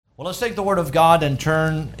Well, let's take the Word of God and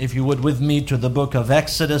turn, if you would, with me to the book of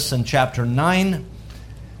Exodus in chapter 9.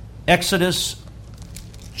 Exodus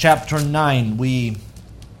chapter 9. We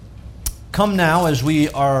come now, as we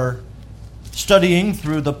are studying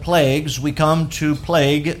through the plagues, we come to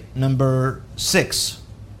plague number 6.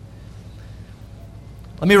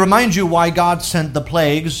 Let me remind you why God sent the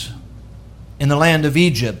plagues in the land of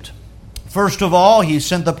Egypt. First of all, He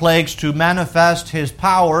sent the plagues to manifest His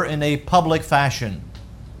power in a public fashion.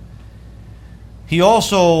 He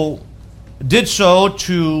also did so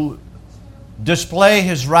to display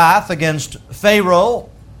His wrath against Pharaoh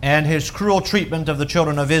and his cruel treatment of the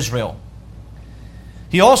children of Israel.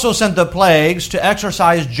 He also sent the plagues to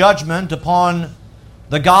exercise judgment upon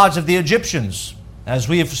the gods of the Egyptians, as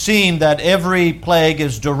we have seen that every plague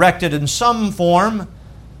is directed in some form,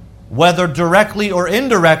 whether directly or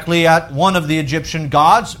indirectly at one of the Egyptian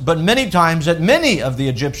gods, but many times at many of the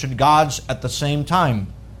Egyptian gods at the same time.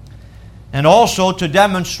 And also to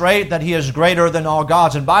demonstrate that He is greater than all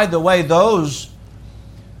gods. And by the way, those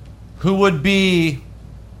who would be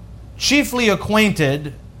chiefly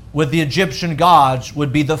acquainted with the Egyptian gods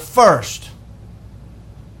would be the first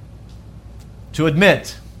to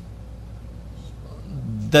admit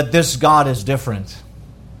that this God is different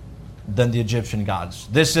than the Egyptian gods.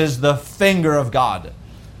 This is the finger of God.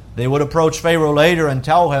 They would approach Pharaoh later and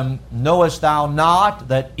tell him, "Knowest thou not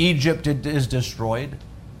that Egypt is destroyed?"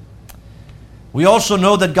 We also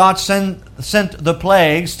know that God sent the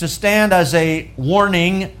plagues to stand as a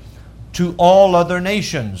warning to all other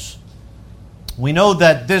nations. We know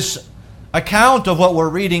that this account of what we're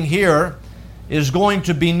reading here is going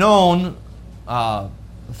to be known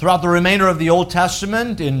throughout the remainder of the Old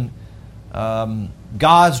Testament in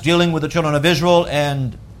God's dealing with the children of Israel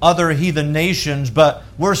and other heathen nations, but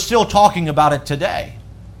we're still talking about it today.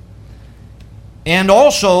 And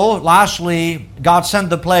also, lastly, God sent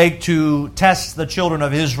the plague to test the children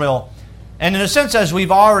of Israel. And in a sense, as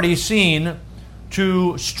we've already seen,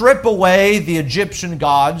 to strip away the Egyptian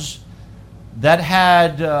gods that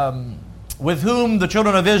had, with whom the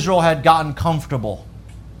children of Israel had gotten comfortable.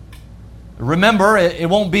 Remember, it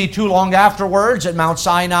won't be too long afterwards at Mount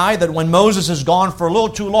Sinai that when Moses is gone for a little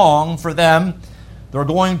too long for them, they're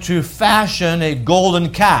going to fashion a golden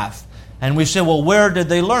calf. And we say, well, where did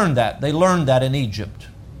they learn that? They learned that in Egypt.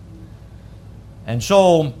 And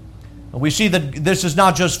so we see that this is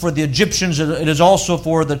not just for the Egyptians, it is also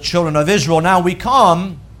for the children of Israel. Now we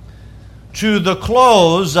come to the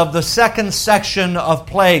close of the second section of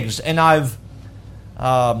plagues. And I've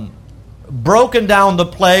broken down the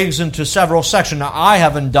plagues into several sections. Now I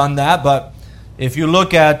haven't done that, but if you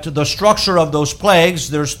look at the structure of those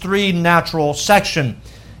plagues, there's 3 natural sections.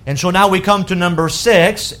 And so now we come to number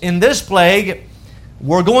 6. In this plague,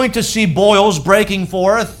 we're going to see boils breaking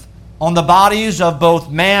forth on the bodies of both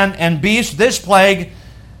man and beast. This plague,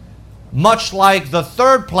 much like the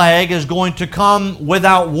third plague, is going to come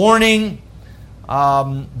without warning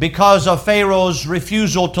because of Pharaoh's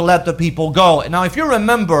refusal to let the people go. Now, if you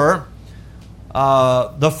remember,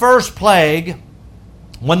 the first plague,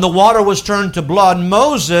 when the water was turned to blood,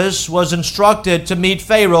 Moses was instructed to meet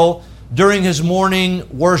Pharaoh during his morning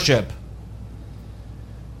worship.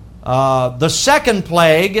 The second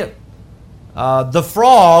plague, the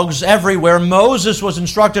frogs everywhere, Moses was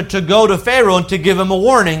instructed to go to Pharaoh and to give him a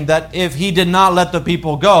warning that if he did not let the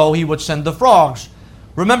people go, he would send the frogs.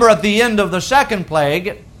 Remember, at the end of the second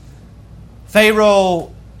plague,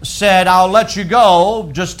 Pharaoh said, "I'll let you go,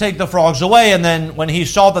 just take the frogs away." And then when he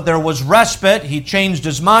saw that there was respite, he changed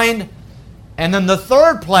his mind. And then the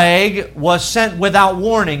third plague was sent without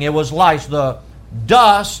warning. It was lice. The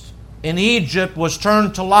dust in Egypt was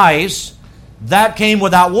turned to lice. That came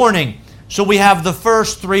without warning. So we have the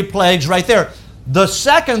first 3 plagues right there. The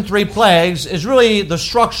second 3 plagues is really, the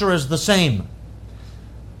structure is the same.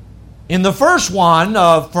 In the first one,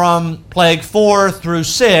 from plague 4 through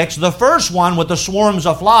 6, the first one with the swarms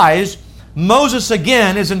of flies, Moses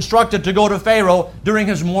again is instructed to go to Pharaoh during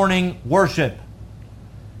his morning worship.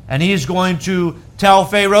 And he's going to tell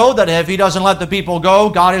Pharaoh that if he doesn't let the people go,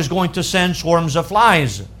 God is going to send swarms of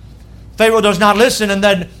flies. Pharaoh does not listen, and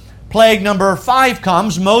then plague number 5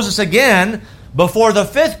 comes. Moses again, before the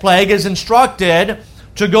 5th plague, is instructed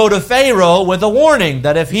to go to Pharaoh with a warning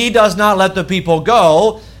that if he does not let the people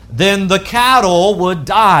go, then the cattle would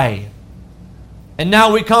die. And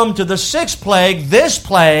now we come to the 6th plague. This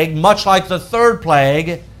plague, much like the 3rd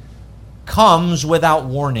plague, comes without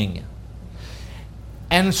warning.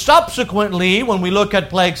 And subsequently, when we look at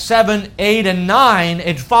plague 7, 8, and 9,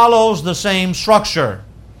 it follows the same structure.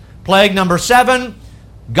 Plague number 7,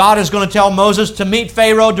 God is going to tell Moses to meet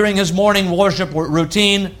Pharaoh during his morning worship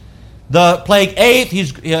routine. The plague 8,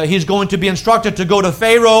 he's going to be instructed to go to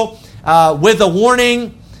Pharaoh with a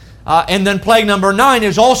warning. And then plague number 9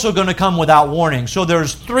 is also going to come without warning. So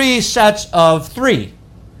there's 3 sets of 3.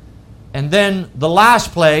 And then the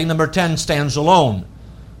last plague, number 10, stands alone,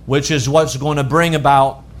 which is what's going to bring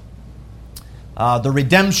about the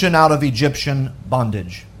redemption out of Egyptian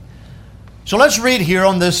bondage. So let's read here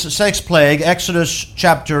on this 6th plague, Exodus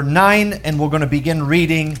chapter 9, and we're going to begin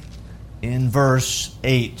reading in verse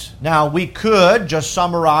 8. Now, we could just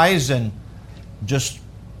summarize and just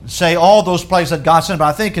say all those plagues that God sent, but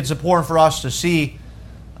I think it's important for us to see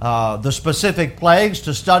the specific plagues,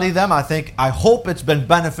 to study them. I hope it's been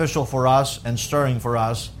beneficial for us and stirring for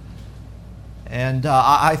us. And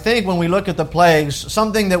I think when we look at the plagues,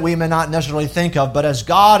 something that we may not necessarily think of, but as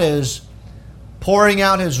God is pouring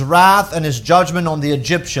out His wrath and His judgment on the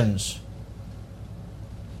Egyptians,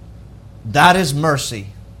 that is mercy.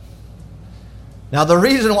 Now, the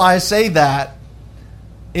reason why I say that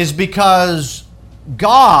is because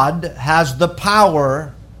God has the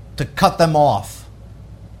power to cut them off.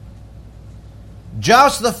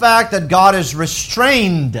 Just the fact that God is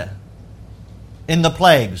restrained in the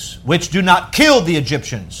plagues, which do not kill the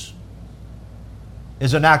Egyptians,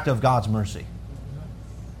 is an act of God's mercy.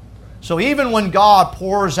 So even when God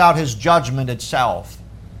pours out His judgment itself,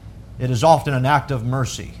 it is often an act of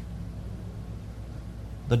mercy.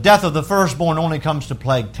 The death of the firstborn only comes to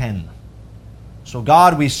plague 10. So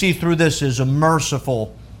God, we see through this, is a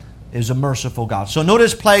merciful God. So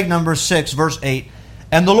notice plague number 6, verse 8.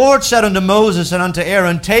 And the Lord said unto Moses and unto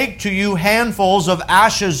Aaron, Take to you handfuls of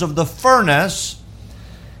ashes of the furnace,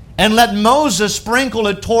 and let Moses sprinkle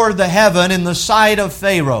it toward the heaven in the sight of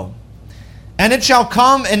Pharaoh. And it shall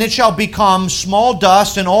come, and it shall become small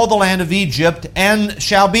dust in all the land of Egypt, and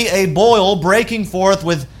shall be a boil breaking forth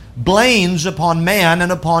with blains upon man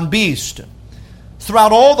and upon beast,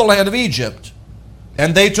 throughout all the land of Egypt.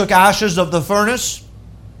 And they took ashes of the furnace,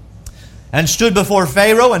 and stood before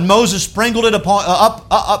Pharaoh, and Moses sprinkled it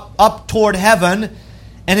up toward heaven,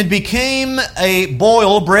 and it became a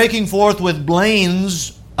boil breaking forth with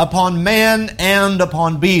blains upon man and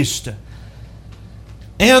upon beast.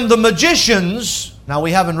 And the magicians, now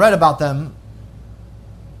we haven't read about them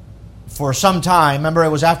for some time. Remember, it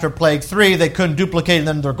was after plague 3, they couldn't duplicate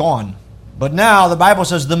them, they're gone. But now the Bible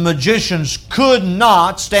says the magicians could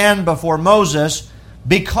not stand before Moses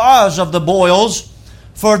because of the boils,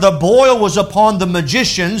 for the boil was upon the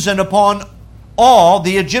magicians and upon all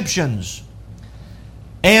the Egyptians.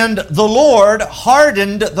 And the Lord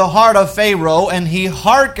hardened the heart of Pharaoh, and he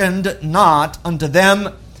hearkened not unto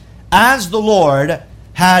them, as the Lord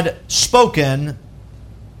had spoken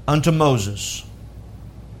unto Moses.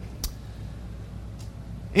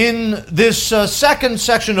 In this second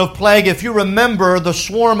section of plague, if you remember, the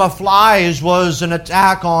swarm of flies was an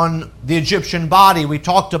attack on the Egyptian body. We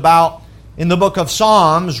talked about in the book of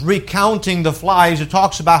Psalms, recounting the flies, it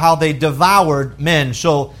talks about how they devoured men.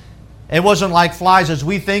 So it wasn't like flies as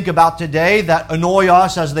we think about today that annoy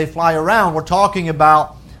us as they fly around. We're talking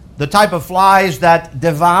about the type of flies that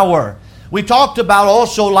devour. We talked about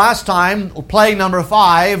also last time, plague number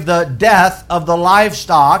 5, the death of the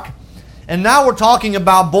livestock. And now we're talking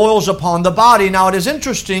about boils upon the body. Now it is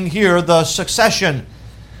interesting here, the succession,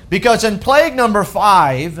 because in plague number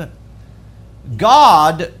 5,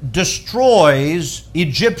 God destroys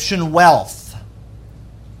Egyptian wealth.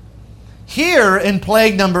 Here in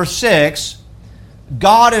plague number 6,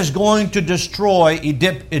 God is going to destroy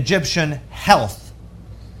Egyptian health.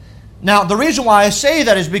 Now, the reason why I say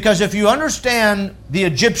that is because if you understand the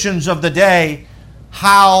Egyptians of the day,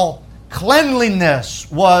 how cleanliness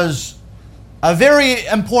was very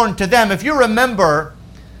important to them. If you remember,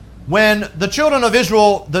 when the children of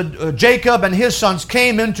Israel, Jacob and his sons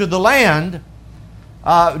came into the land,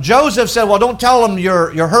 Joseph said, well, don't tell them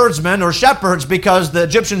you're herdsmen or shepherds, because the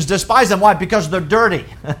Egyptians despise them. Why? Because they're dirty.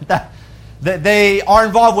 They are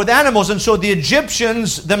involved with animals. And so the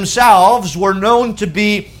Egyptians themselves were known to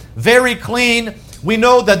be very clean. We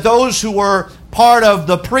know that those who were part of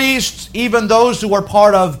the priests, even those who were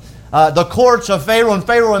part of the courts of Pharaoh, and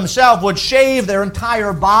Pharaoh himself, would shave their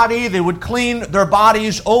entire body. They would clean their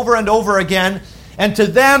bodies over and over again. And to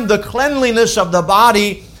them, the cleanliness of the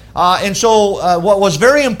body, and so what was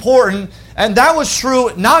very important, and that was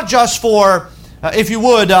true not just for, if you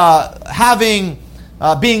would,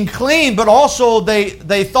 being clean, but also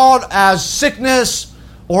they thought as sickness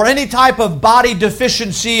or any type of body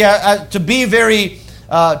deficiency to be very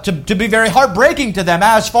heartbreaking to them,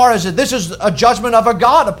 as far as this is a judgment of a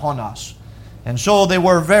God upon us. And so they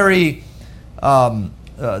were very,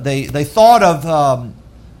 they thought of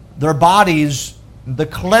their bodies the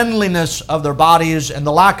cleanliness of their bodies and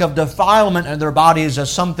the lack of defilement in their bodies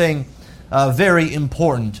as something very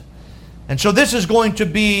important. And so this is going to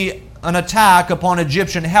be an attack upon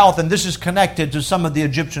Egyptian health, and this is connected to some of the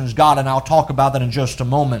Egyptians' God, and I'll talk about that in just a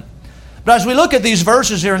moment. But as we look at these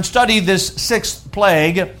verses here and study this sixth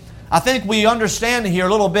plague, I think we understand here a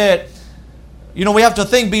little bit, we have to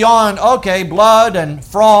think beyond, blood and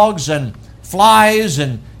frogs and flies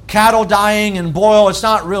and cattle dying and boil. It's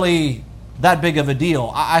not really that big of a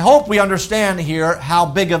deal. I hope we understand here how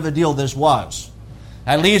big of a deal this was,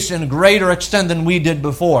 at least in greater extent than we did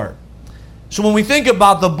before. So when we think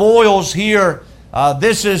about the boils here,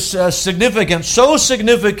 this is significant. So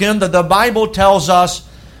significant that the Bible tells us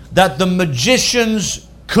that the magicians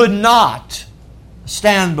could not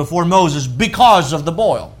stand before Moses because of the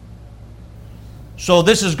boil. So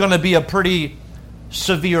this is going to be a pretty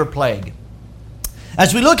severe plague.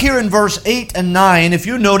 As we look here in verse 8 and 9, if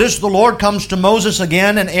you notice, the Lord comes to Moses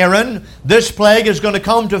again and Aaron. This plague is going to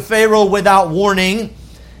come to Pharaoh without warning.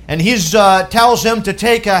 And he tells him to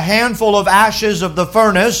take a handful of ashes of the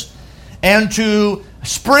furnace and to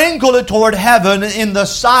sprinkle it toward heaven in the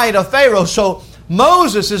sight of Pharaoh. So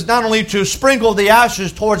Moses is not only to sprinkle the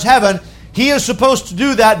ashes towards heaven, he is supposed to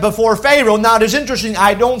do that before Pharaoh. Now it is interesting,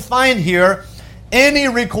 I don't find here any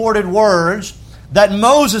recorded words that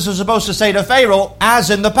Moses is supposed to say to Pharaoh as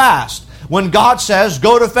in the past. When God says,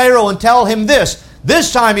 go to Pharaoh and tell him this.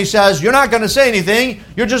 This time he says, you're not going to say anything.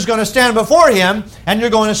 You're just going to stand before him and you're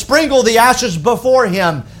going to sprinkle the ashes before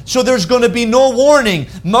him. So there's going to be no warning.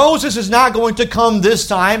 Moses is not going to come this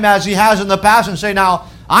time as he has in the past and say, now,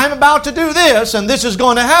 I'm about to do this and this is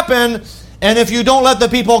going to happen. And if you don't let the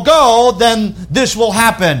people go, then this will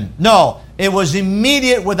happen. No, it was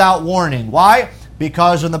immediate without warning. Why?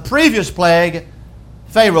 Because in the previous plague,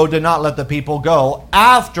 Pharaoh did not let the people go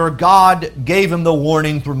after God gave him the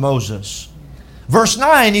warning through Moses. Verse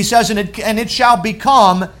 9, he says, and it shall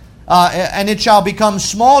become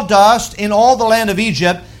small dust in all the land of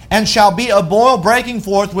Egypt, and shall be a boil breaking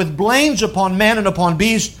forth with blains upon man and upon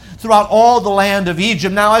beast throughout all the land of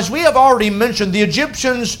Egypt. Now, as we have already mentioned, the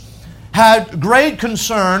Egyptians had great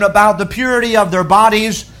concern about the purity of their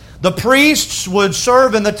bodies. The priests would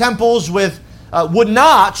serve in the temples would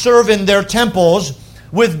not serve in their temples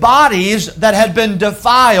with bodies that had been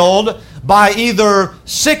defiled by either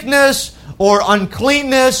sickness or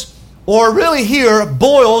uncleanness, or really here,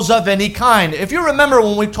 boils of any kind. If you remember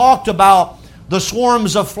when we talked about the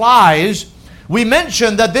swarms of flies, we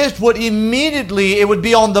mentioned that this would it would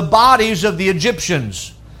be on the bodies of the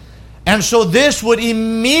Egyptians. And so this would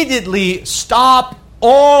immediately stop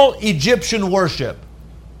all Egyptian worship.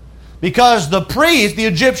 Because the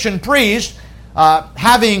Egyptian priest,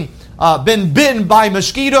 having been bitten by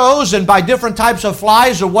mosquitoes and by different types of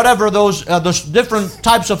flies or whatever those different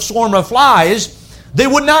types of swarm of flies, they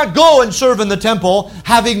would not go and serve in the temple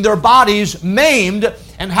having their bodies maimed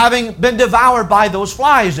and having been devoured by those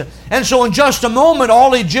flies. And so in just a moment,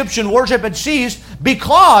 all Egyptian worship had ceased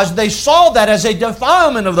because they saw that as a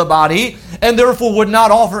defilement of the body and therefore would not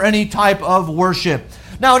offer any type of worship.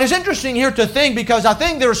 Now, it is interesting here to think, because I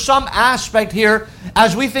think there's some aspect here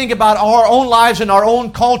as we think about our own lives and our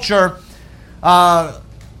own culture. There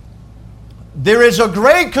is a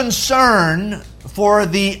great concern for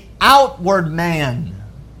the outward man,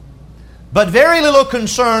 but very little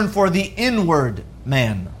concern for the inward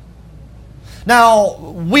man. Now,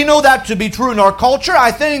 we know that to be true in our culture.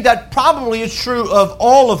 I think that probably is true of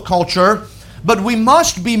all of culture, but we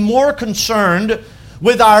must be more concerned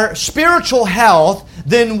with our spiritual health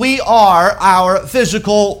than we are our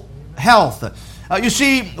physical health. You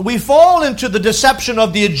see, we fall into the deception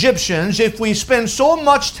of the Egyptians if we spend so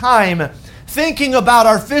much time thinking about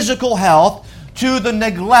our physical health to the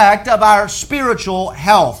neglect of our spiritual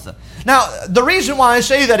health. Now, the reason why I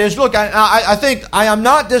say that is, look, I think I am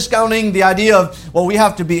not discounting the idea of, well, we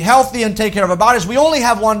have to be healthy and take care of our bodies. We only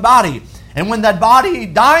have one body. And when that body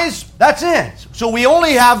dies, that's it. So we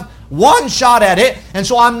only have one shot at it. And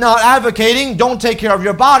so I'm not advocating don't take care of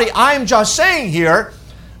your body. I'm just saying here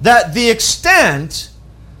that the extent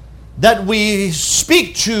that we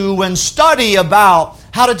speak to and study about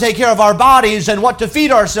how to take care of our bodies and what to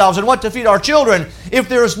feed ourselves and what to feed our children, if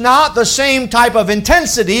there's not the same type of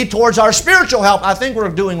intensity towards our spiritual health, I think we're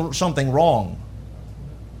doing something wrong.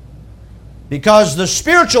 Because the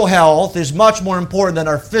spiritual health is much more important than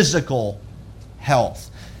our physical health.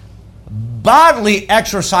 Bodily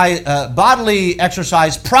exercise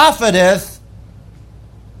profiteth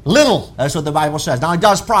little. That's what the Bible says. Now, it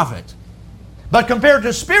does profit. But compared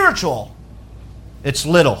to spiritual, it's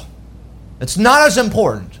little. It's not as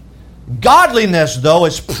important. Godliness, though,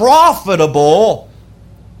 is profitable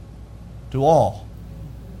to all.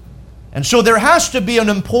 And so there has to be an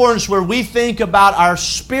importance where we think about our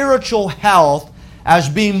spiritual health as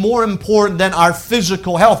being more important than our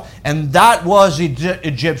physical health. And that was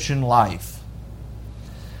Egyptian life.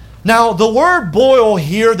 Now, the word boil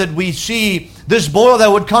here that we see, this boil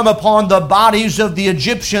that would come upon the bodies of the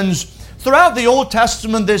Egyptians, throughout the Old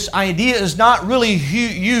Testament, this idea is not really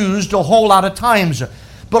used a whole lot of times.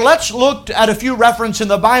 But let's look at a few references in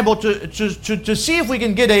the Bible to see if we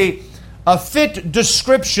can get a fit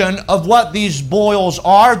description of what these boils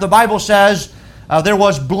are. The Bible says there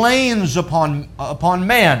was blains upon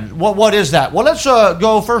man. What is that? Well, let's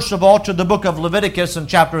go first of all to the book of Leviticus in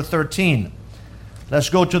chapter 13. Let's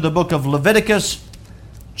go to the book of Leviticus,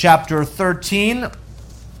 chapter 13.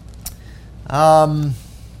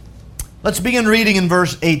 Let's begin reading in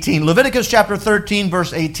verse 18. Leviticus chapter 13,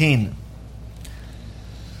 verse 18.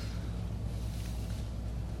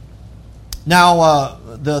 Now,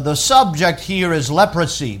 the subject here is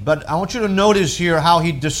leprosy, but I want you to notice here how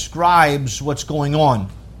he describes what's going on.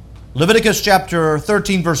 Leviticus chapter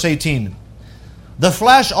 13, verse 18. The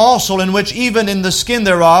flesh also, in which even in the skin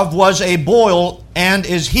thereof was a boil, and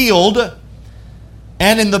is healed,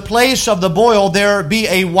 and in the place of the boil there be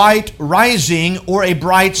a white rising, or a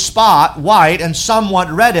bright spot, white and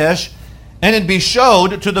somewhat reddish, and it be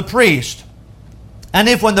showed to the priest. And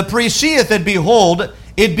if when the priest seeth it, behold,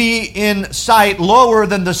 it be in sight lower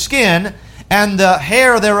than the skin, and the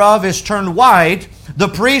hair thereof is turned white, the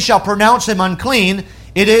priest shall pronounce him unclean.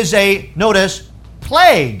 It is a, notice,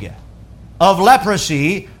 plague of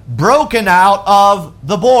leprosy broken out of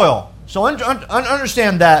the boil. So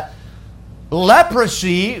understand that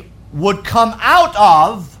leprosy would come out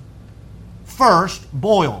of first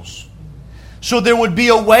boils. So there would be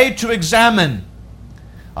a way to examine.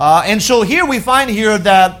 And so here we find here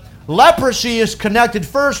that leprosy is connected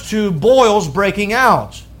first to boils breaking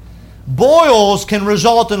out. Boils can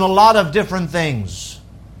result in a lot of different things.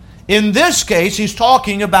 In this case, he's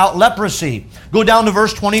talking about leprosy. Go down to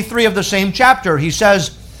verse 23 of the same chapter. He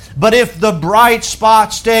says, but if the bright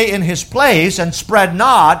spot stay in his place and spread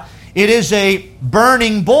not, it is a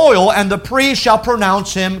burning boil, and the priest shall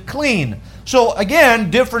pronounce him clean. So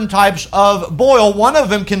again, different types of boil. One of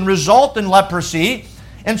them can result in leprosy.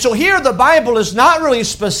 And so here the Bible is not really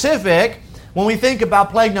specific when we think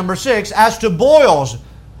about plague number 6 as to boils.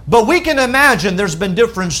 But we can imagine there's been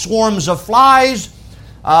different swarms of flies.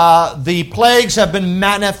 The plagues have been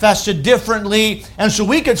manifested differently. And so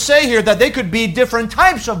we could say here that they could be different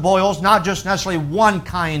types of boils, not just necessarily one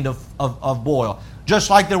kind of boil.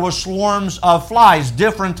 Just like there were swarms of flies,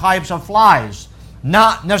 different types of flies,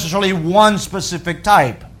 not necessarily one specific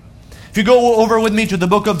type. If you go over with me to the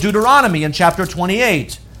book of Deuteronomy in chapter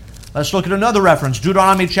 28, let's look at another reference,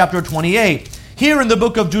 Deuteronomy chapter 28. Here in the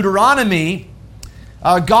book of Deuteronomy,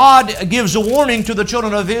 God gives a warning to the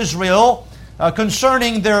children of Israel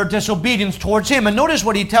concerning their disobedience towards Him. And notice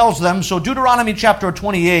what He tells them. So Deuteronomy chapter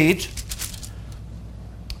 28,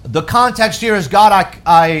 the context here is, God,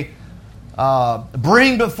 I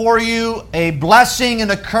bring before you a blessing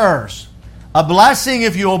and a curse. A blessing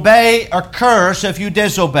if you obey, a curse if you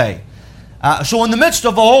disobey. So in the midst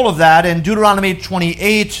of all of that, in Deuteronomy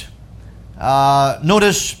 28,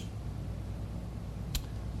 notice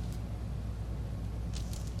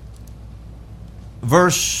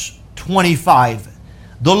verse 25.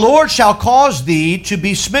 The Lord shall cause thee to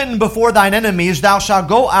be smitten before thine enemies. Thou shalt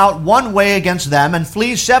go out one way against them, and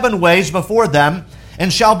flee 7 ways before them,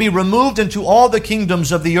 and shall be removed into all the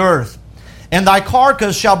kingdoms of the earth. And thy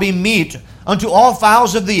carcass shall be meat unto all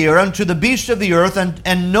fowls of the air, unto the beasts of the earth,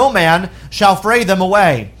 and no man shall fray them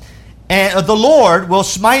away. And the Lord will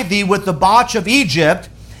smite thee with the botch of Egypt,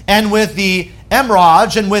 and with the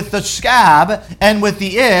emerage, and with the scab, and with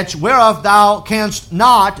the itch, whereof thou canst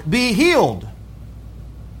not be healed.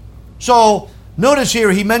 So, notice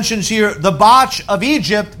here, he mentions here the botch of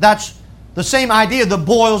Egypt. That's the same idea, the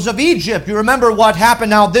boils of Egypt. You remember what happened.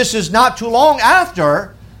 Now, this is not too long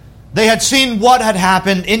after they had seen what had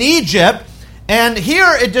happened in Egypt. And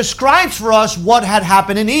here it describes for us what had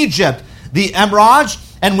happened in Egypt. The emerage,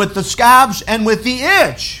 and with the scabs, and with the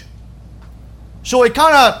itch. So it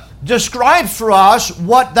kind of describes for us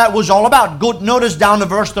what that was all about. Go notice down to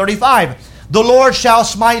verse 35. The Lord shall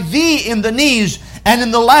smite thee in the knees and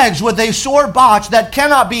in the legs with a sore botch that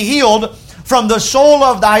cannot be healed, from the sole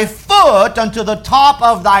of thy foot unto the top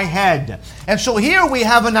of thy head. And so here we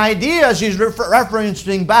have an idea, as he's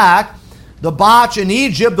referencing back the botch in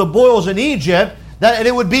Egypt, the boils in Egypt, that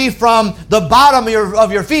it would be from the bottom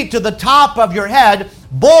of your feet to the top of your head,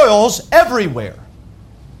 boils everywhere.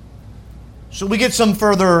 So we get some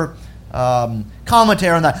further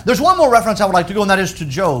commentary on that. There's one more reference I would like to go, and that is to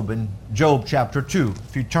Job. In Job chapter 2.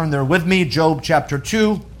 If you turn there with me, Job chapter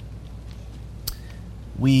 2,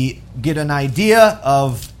 we get an idea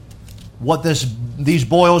of what these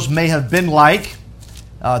boils may have been like.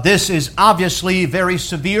 This is obviously very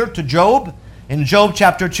severe to Job. In Job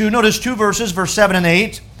chapter 2, notice 2 verses, verse 7 and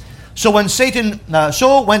 8. So went Satan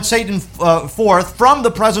forth from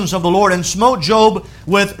the presence of the Lord, and smote Job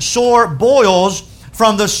with sore boils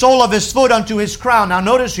from the sole of his foot unto his crown. Now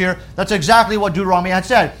notice here, that's exactly what Deuteronomy had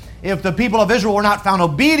said. If the people of Israel were not found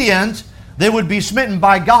obedient, they would be smitten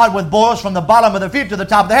by God with boils from the bottom of their feet to the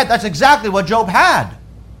top of the head. That's exactly what Job had.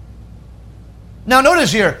 Now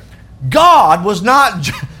notice here, God was not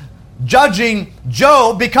judging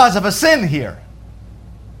Job because of a sin here.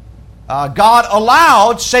 God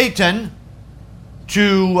allowed Satan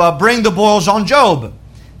to bring the boils on Job.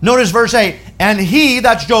 Notice verse 8. And he,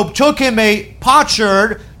 that's Job, took him a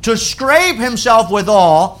potsherd to scrape himself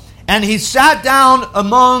withal, and he sat down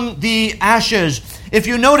among the ashes. If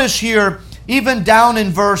you notice here, even down in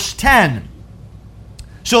verse 10.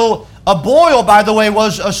 So a boil, by the way,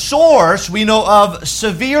 was a source, we know, of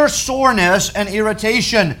severe soreness and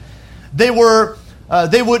irritation. They would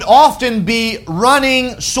often be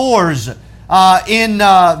running sores. In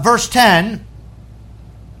verse 10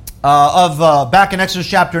 back in Exodus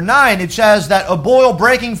chapter 9, it says that a boil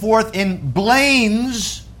breaking forth in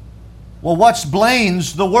blains. Well, what's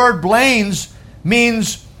blains? The word blains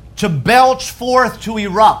means to belch forth, to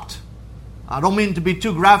erupt. I don't mean to be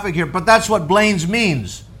too graphic here, but that's what blains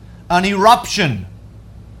means. An eruption.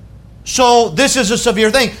 So this is a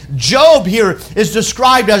severe thing. Job here is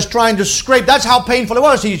described as trying to scrape. That's how painful it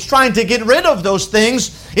was. He's trying to get rid of those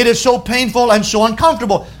things. It is so painful and so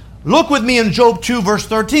uncomfortable. Look with me in Job 2 verse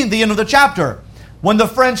 13, the end of the chapter. When the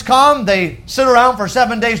friends come, they sit around for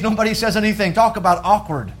 7 days. Nobody says anything. Talk about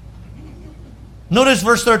awkward. Notice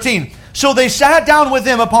verse 13. So they sat down with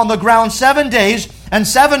him upon the ground 7 days and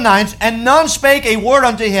 7 nights, and none spake a word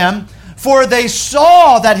unto him, for they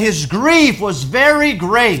saw that his grief was very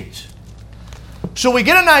great. So we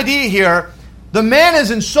get an idea here. The man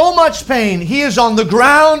is in so much pain, he is on the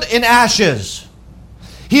ground in ashes.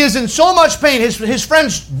 He is in so much pain, his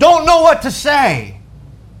friends don't know what to say.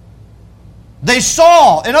 They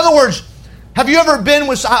saw. In other words, have you ever been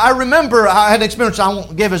with, I remember I had experience, I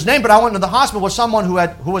won't give his name, but I went to the hospital with someone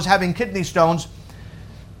who was having kidney stones.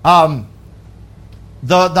 The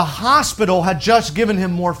hospital had just given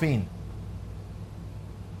him morphine.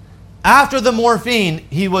 After the morphine,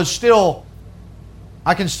 he was still,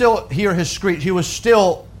 I can still hear his screech. He was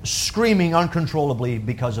still screaming uncontrollably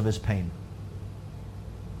because of his pain.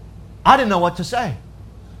 I didn't know what to say.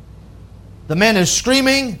 The man is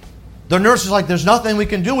screaming. The nurse is like, there's nothing we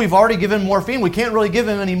can do. We've already given morphine. We can't really give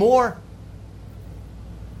him any more.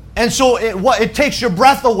 And so it takes your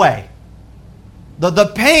breath away.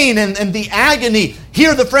 The pain and the agony.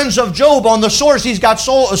 Here the friends of Job on the sores. He's got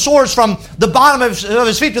sores from the bottom of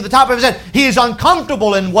his feet to the top of his head. He is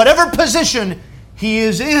uncomfortable in whatever position he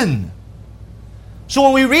is in. So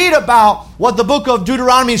when we read about what the book of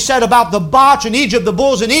Deuteronomy said about the botch in Egypt, the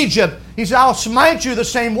bulls in Egypt, he said, I'll smite you the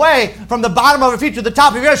same way from the bottom of your feet to the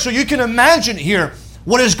top of your head. So you can imagine here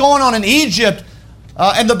what is going on in Egypt.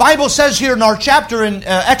 And the Bible says here in our chapter, in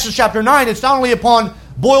Exodus chapter 9, it's not only upon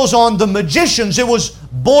boils on the magicians, it was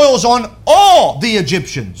boils on all the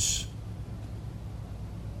Egyptians.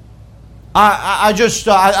 I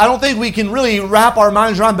don't think we can really wrap our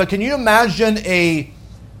minds around, but can you imagine a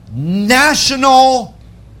national,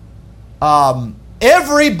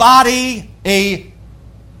 everybody, a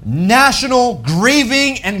national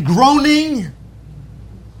grieving and groaning?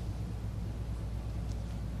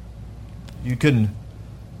 You can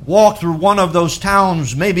walk through one of those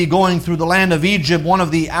towns, maybe going through the land of Egypt, one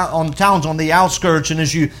of the towns on the outskirts, and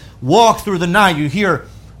as you walk through the night, you hear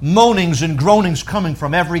moanings and groanings coming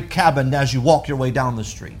from every cabin as you walk your way down the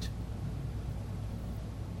street.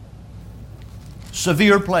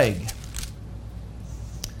 Severe plague.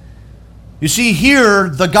 You see, here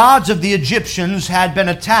the gods of the Egyptians had been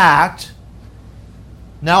attacked.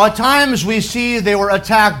 Now at times we see they were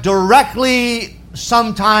attacked directly,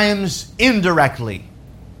 sometimes indirectly.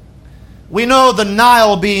 We know the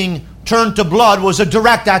Nile being turned to blood was a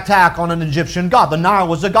direct attack on an Egyptian god. The Nile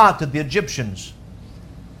was a god to the Egyptians.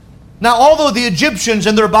 Now, although the Egyptians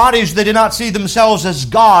in their bodies, they did not see themselves as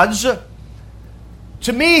gods,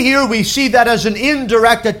 to me here we see that as an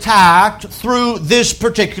indirect attack through this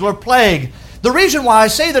particular plague. The reason why I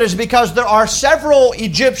say that is because there are several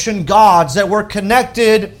Egyptian gods that were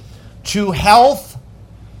connected to health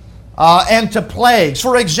and to plagues.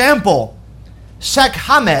 For example,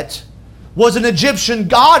 Sekhmet was an Egyptian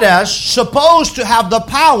goddess supposed to have the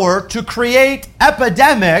power to create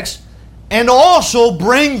epidemics and also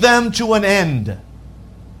bring them to an end.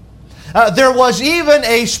 There was even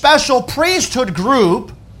a special priesthood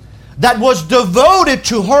group that was devoted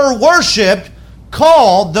to her worship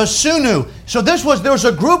called the Sunu. So there was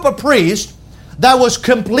a group of priests that was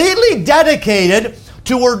completely dedicated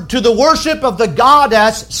to the worship of the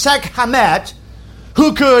goddess Sekhmet,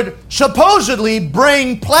 who could supposedly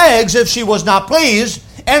bring plagues if she was not pleased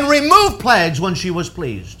and remove plagues when she was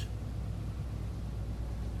pleased.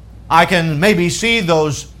 I can maybe see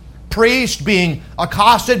those priests being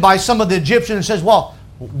accosted by some of the Egyptians and says, well,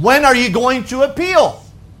 when are you going to appeal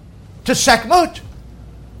to Sekhmet?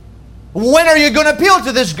 When are you going to appeal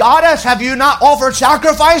to this goddess? Have you not offered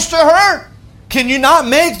sacrifice to her? Can you not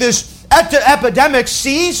make this epidemic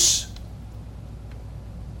cease?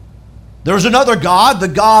 There's another god. The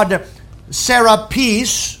god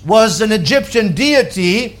Serapis was an Egyptian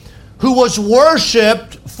deity who was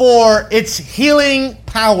worshipped for its healing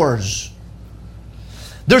powers.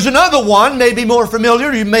 There's another one, maybe more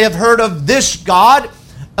familiar. You may have heard of this god.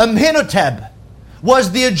 Amenhotep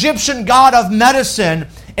was the Egyptian god of medicine,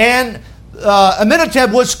 and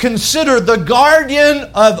Amenhotep was considered the guardian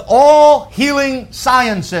of all healing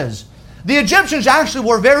sciences. The Egyptians actually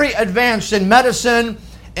were very advanced in medicine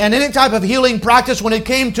and any type of healing practice when it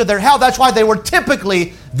came to their health. That's why they were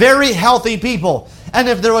typically very healthy people. And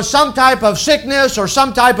if there was some type of sickness or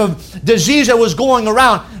some type of disease that was going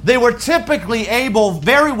around, they were typically able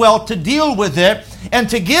very well to deal with it and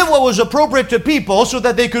to give what was appropriate to people so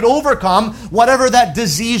that they could overcome whatever that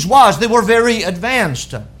disease was. They were very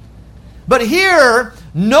advanced. But here,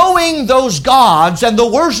 knowing those gods and the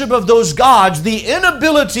worship of those gods, the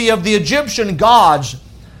inability of the Egyptian gods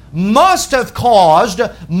must have caused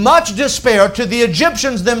much despair to the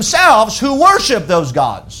Egyptians themselves who worship those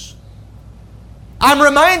gods. I'm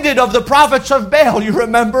reminded of the prophets of Baal. You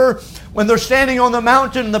remember when they're standing on the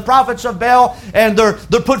mountain, the prophets of Baal, and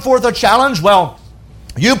they're put forth a challenge? Well,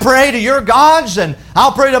 you pray to your gods, and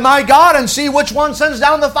I'll pray to my God, and see which one sends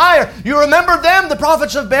down the fire. You remember them, the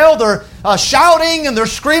prophets of Baal? They're shouting, and they're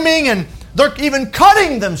screaming, and they're even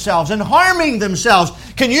cutting themselves and harming themselves.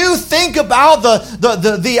 Can you think about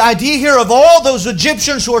the idea here of all those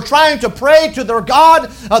Egyptians who are trying to pray to their God,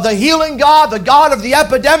 the healing God, the God of the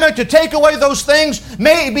epidemic, to take away those things,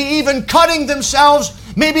 maybe even cutting themselves,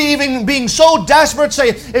 maybe even being so desperate, say,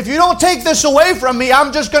 if you don't take this away from me,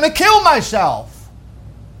 I'm just going to kill myself.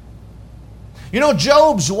 You know,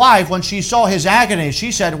 Job's wife, when she saw his agony,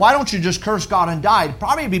 she said, why don't you just curse God and die? It'd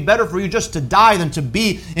probably be better for you just to die than to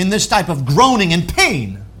be in this type of groaning and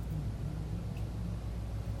pain.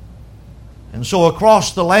 And so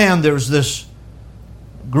across the land, there's this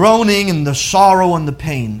groaning and the sorrow and the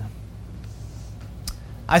pain.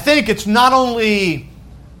 I think it's not only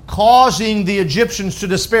causing the Egyptians to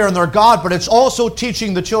despair in their God, but it's also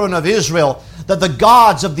teaching the children of Israel that the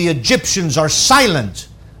gods of the Egyptians are silent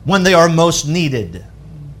when they are most needed.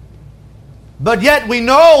 But yet we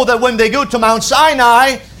know that when they go to Mount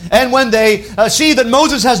Sinai and when they see that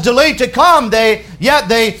Moses has delayed to come, they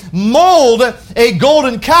mold a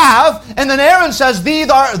golden calf, and then Aaron says, these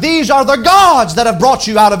are the gods that have brought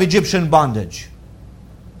you out of Egyptian bondage.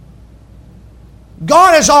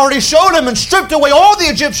 God has already showed him and stripped away all the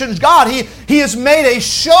Egyptians' God. He has made a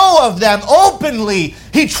show of them openly.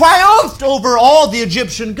 He triumphed over all the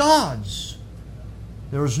Egyptian gods.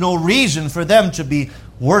 There was no reason for them to be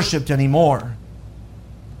worshipped anymore.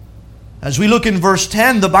 As we look in verse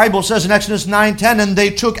 10, the Bible says in Exodus 9:10, and they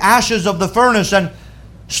took ashes of the furnace and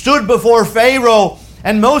stood before Pharaoh,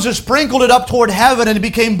 and Moses sprinkled it up toward heaven, and it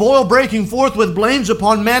became boil breaking forth with blains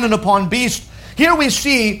upon man and upon beast. Here we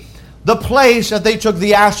see the place that they took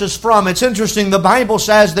the ashes from. It's interesting, the Bible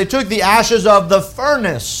says they took the ashes of the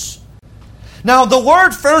furnace. Now, the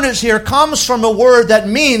word furnace here comes from a word that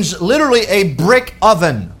means literally a brick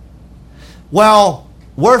oven. Well,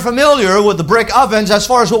 we're familiar with the brick ovens as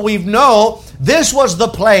far as what we know. This was the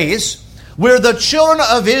place where the children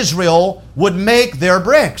of Israel would make their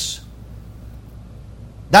bricks.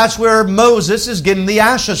 That's where Moses is getting the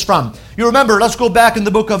ashes from. You remember, let's go back in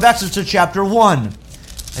the book of Exodus chapter 1.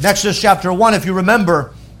 In Exodus chapter 1, if you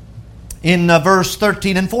remember, in verse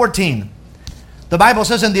 13 and 14. The Bible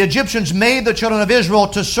says, and the Egyptians made the children of Israel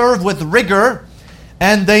to serve with rigor,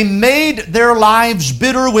 and they made their lives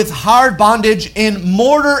bitter with hard bondage in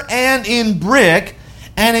mortar and in brick,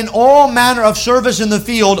 and in all manner of service in the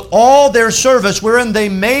field. All their service wherein they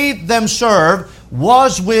made them serve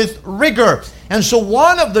was with rigor. And so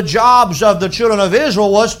one of the jobs of the children of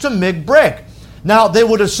Israel was to make brick. Now they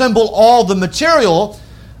would assemble all the material,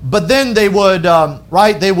 but then they would,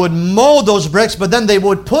 they would mold those bricks, but then they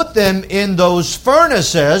would put them in those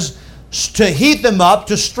furnaces to heat them up,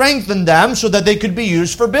 to strengthen them so that they could be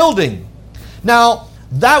used for building. Now,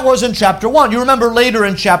 that was in chapter 1. You remember later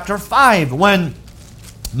in chapter 5 when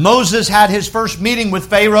Moses had his first meeting with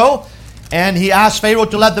Pharaoh and he asked Pharaoh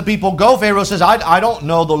to let the people go. Pharaoh says, I don't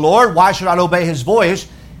know the Lord. Why should I obey his voice?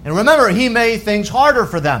 And remember, he made things harder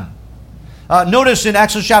for them. Notice in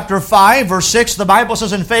Exodus chapter 5, verse 6, the Bible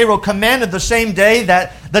says, and Pharaoh commanded the same day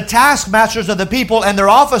that the taskmasters of the people and their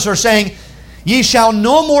officers, saying, ye shall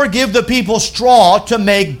no more give the people straw to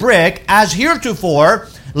make brick, as heretofore.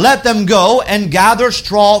 Let them go and gather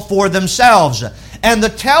straw for themselves. And the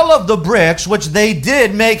tell of the bricks which they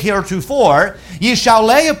did make heretofore, ye shall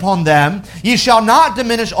lay upon them. Ye shall not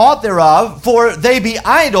diminish aught thereof, for they be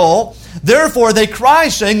idle. Therefore they cry,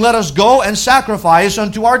 saying, let us go and sacrifice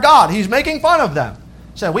unto our God. He's making fun of them.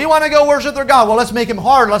 Said, we want to go worship their God. Well, let's make him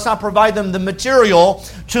hard. Let's not provide them the material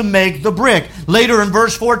to make the brick. Later in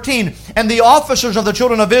verse 14, and the officers of the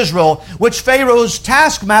children of Israel, which Pharaoh's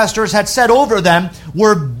taskmasters had set over them,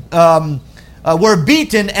 were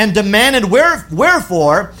beaten and demanded,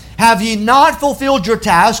 wherefore have ye not fulfilled your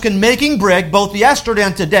task in making brick, both yesterday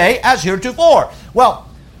and today, as heretofore? Well,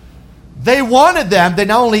 they wanted them. They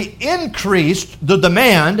not only increased the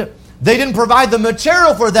demand, they didn't provide the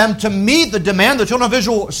material for them to meet the demand. The children of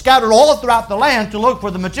Israel scattered all throughout the land to look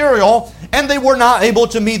for the material, and they were not able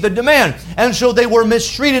to meet the demand. And so they were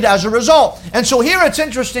mistreated as a result. And so here it's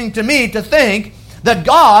interesting to me to think that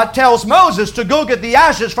God tells Moses to go get the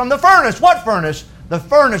ashes from the furnace. What furnace? The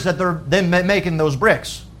furnace that they're making those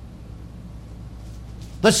bricks.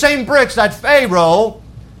 The same bricks that Pharaoh,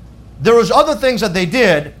 there was other things that they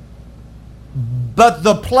did, but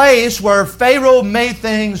the place where Pharaoh made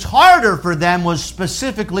things harder for them was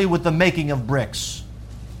specifically with the making of bricks.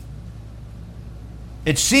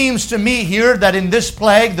 It seems to me here that in this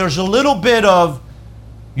plague there's a little bit of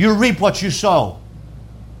you reap what you sow.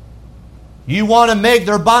 You want to make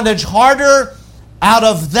their bondage harder? Out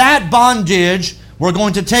of that bondage, we're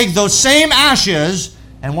going to take those same ashes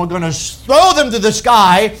and we're going to throw them to the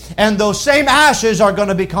sky, and those same ashes are going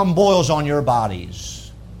to become boils on your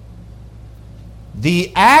bodies.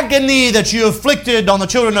 The agony that you afflicted on the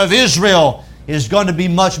children of Israel is going to be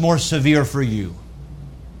much more severe for you.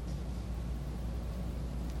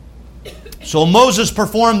 So Moses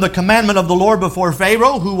performed the commandment of the Lord before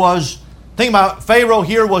Pharaoh, who was, think about, Pharaoh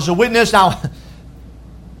here was a witness. Now,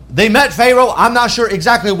 they met Pharaoh. I'm not sure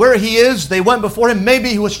exactly where he is. They went before him. Maybe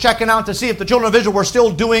he was checking out to see if the children of Israel were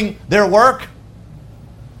still doing their work.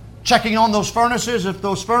 Checking on those furnaces, if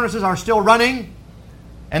those furnaces are still running.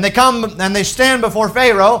 And they come and they stand before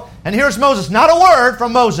Pharaoh. And here's Moses. Not a word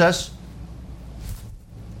from Moses.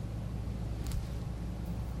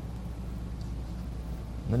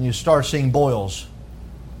 Then you start seeing boils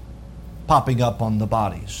popping up on the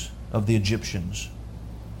bodies of the Egyptians.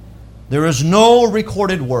 There is no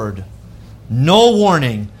recorded word, no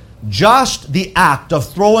warning, just the act of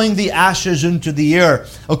throwing the ashes into the air.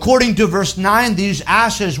 According to verse 9, these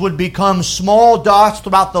ashes would become small dots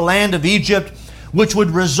throughout the land of Egypt, which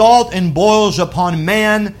would result in boils upon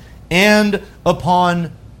man and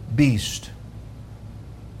upon beast.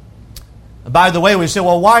 By the way, we say,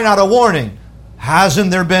 well, why not a warning?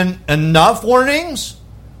 Hasn't there been enough warnings?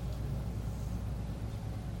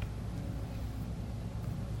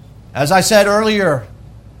 As I said earlier,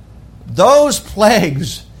 those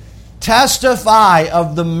plagues testify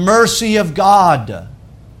of the mercy of God.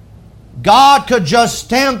 God could just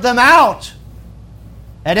stamp them out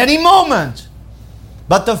at any moment.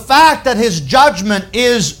 But the fact that His judgment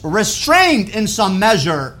is restrained in some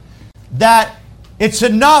measure, that it's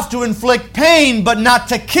enough to inflict pain but not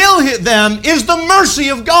to kill them, is the mercy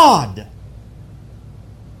of God.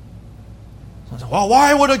 Well,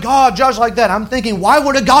 why would a God judge like that? I'm thinking, why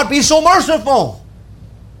would a God be so merciful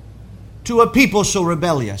to a people so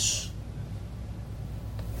rebellious?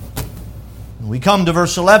 We come to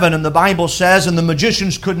verse 11, and the Bible says, and the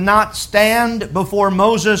magicians could not stand before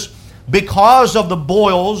Moses because of the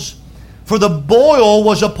boils, for the boil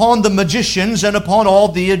was upon the magicians and upon all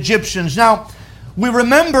the Egyptians. Now, we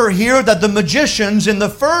remember here that the magicians in the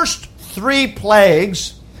first 3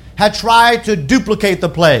 plagues had tried to duplicate the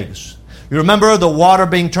plagues. You remember the water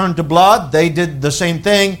being turned to blood? They did the same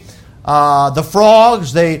thing. The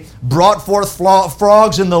frogs, they brought forth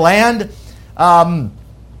frogs in the land.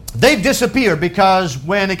 They've disappeared because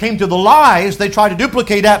when it came to the lies, they tried to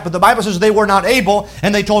duplicate that, but the Bible says they were not able,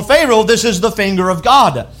 and they told Pharaoh, this is the finger of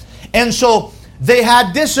God. And so they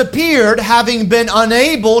had disappeared, having been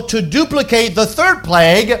unable to duplicate the 3rd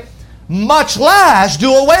plague, much less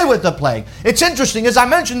do away with the plague. It's interesting, as I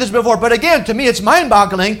mentioned this before, but again, to me it's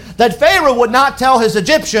mind-boggling that Pharaoh would not tell his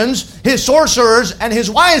Egyptians, his sorcerers, and his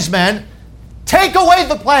wise men, take away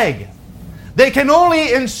the plague. They can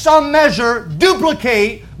only, in some measure,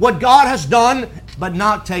 duplicate what God has done, but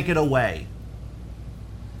not take it away.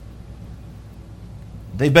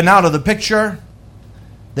 They've been out of the picture.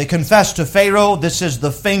 They confessed to Pharaoh, this is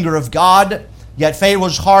the finger of God. Yet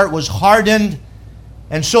Pharaoh's heart was hardened.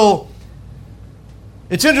 And so,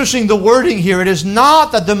 it's interesting the wording here. It is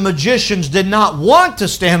not that the magicians did not want to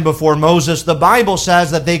stand before Moses. The Bible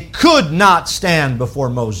says that they could not stand before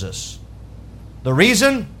Moses. The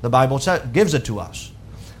reason? The Bible gives it to us.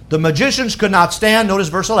 The magicians could not stand, notice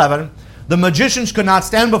verse 11, the magicians could not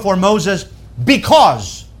stand before Moses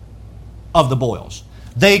because of the boils.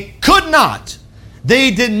 They could not.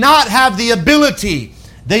 They did not have the ability.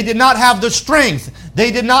 They did not have the strength.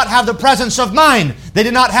 They did not have the presence of mind. They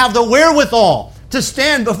did not have the wherewithal to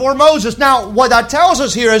stand before Moses. Now, what that tells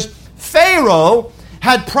us here is Pharaoh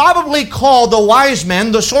had probably called the wise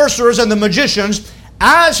men, the sorcerers and the magicians,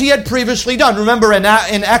 as he had previously done. Remember in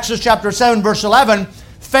Exodus chapter 7, verse 11,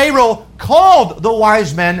 Pharaoh called the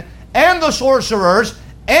wise men and the sorcerers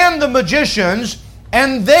and the magicians,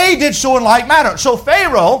 and they did so in like manner. So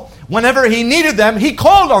Pharaoh, whenever he needed them, he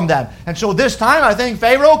called on them. And so this time, I think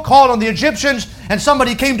Pharaoh called on the Egyptians, and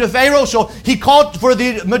somebody came to Pharaoh, so he called for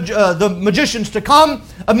the magicians to come.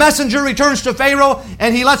 A messenger returns to Pharaoh,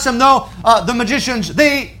 and he lets them know, the magicians,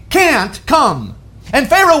 they can't come. And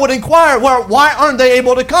Pharaoh would inquire, well, why aren't they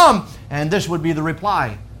able to come? And this would be the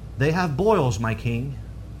reply, they have boils, my king.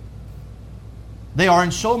 They are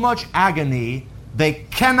in so much agony, they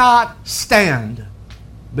cannot stand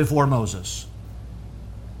before Moses.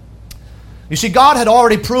 You see, God had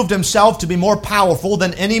already proved himself to be more powerful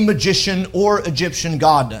than any magician or Egyptian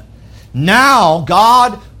god. Now,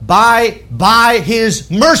 God, by his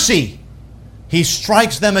mercy, he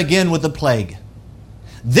strikes them again with the plague.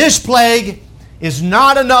 This plague is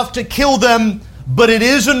not enough to kill them, but it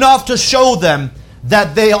is enough to show them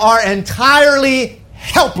that they are entirely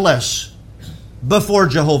helpless before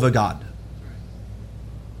Jehovah God.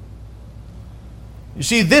 You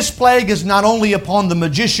see, this plague is not only upon the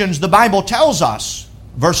magicians. The Bible tells us,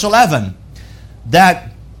 verse 11,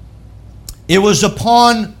 that it was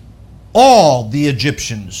upon all the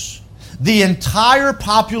Egyptians. The entire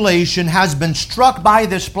population has been struck by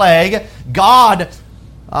this plague. God,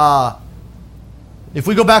 if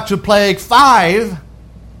we go back to plague 5,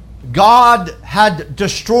 God had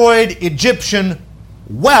destroyed Egyptian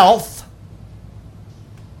wealth.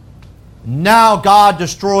 Now God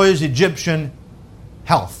destroys Egyptian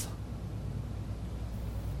health.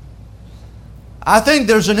 I think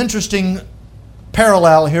there's an interesting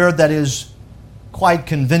parallel here that is quite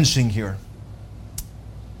convincing here.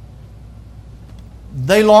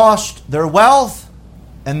 They lost their wealth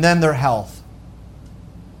and then their health.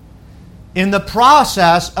 In the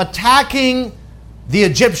process, attacking the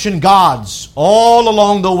Egyptian gods all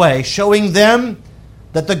along the way, showing them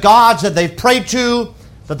that the gods that they've prayed to,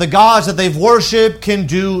 that the gods that they've worshipped can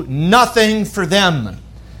do nothing for them.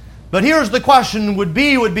 But here's the question would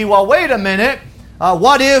be, well, wait a minute.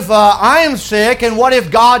 What if I am sick, and what if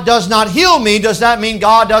God does not heal me? Does that mean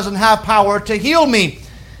God doesn't have power to heal me?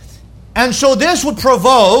 And so this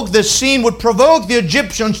scene would provoke the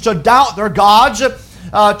Egyptians to doubt their gods,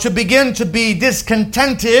 to begin to be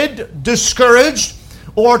discontented, discouraged,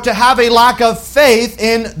 or to have a lack of faith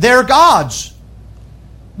in their gods.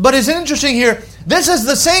 But it's interesting here, this is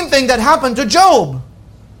the same thing that happened to Job.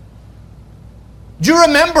 Do you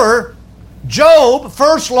remember Job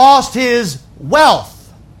first lost his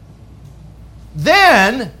wealth?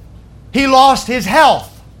 Then he lost his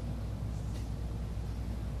health.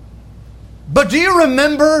 But do you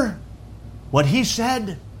remember what he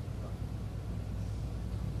said?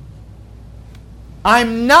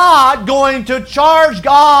 I'm not going to charge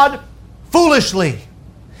God foolishly.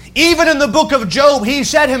 Even in the book of Job, he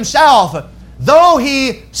said himself, though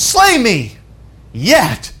he slay me,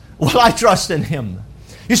 yet will I trust in him.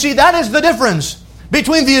 You see, that is the difference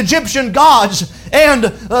between the Egyptian gods and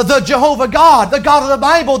the Jehovah God, the God of the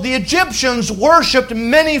Bible. The Egyptians worshipped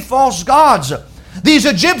many false gods. These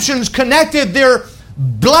Egyptians connected their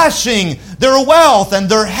blessing, their wealth, and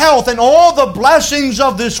their health, and all the blessings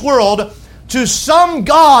of this world to some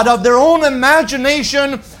god of their own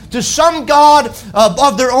imagination, to some god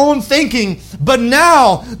of their own thinking. But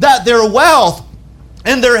now that their wealth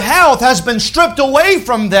and their health has been stripped away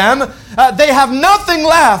from them, they have nothing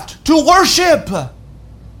left to worship.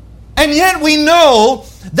 And yet we know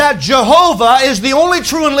that Jehovah is the only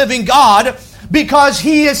true and living God, because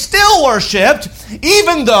He is still worshipped.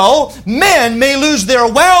 Even though men may lose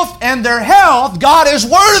their wealth and their health, God is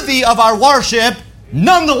worthy of our worship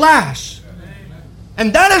nonetheless.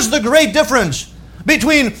 And that is the great difference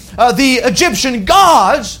between the Egyptian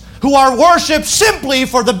gods, who are worshipped simply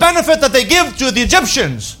for the benefit that they give to the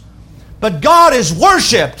Egyptians. But God is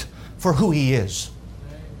worshipped for who He is.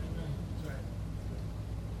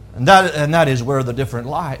 And that is where the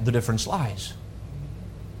difference lies.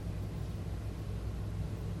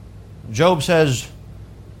 Job says,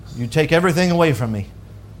 you take everything away from me.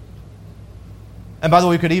 And by the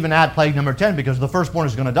way, we could even add plague number 10, because the firstborn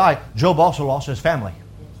is going to die. Job also lost his family.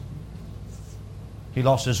 He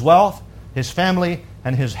lost his wealth, his family,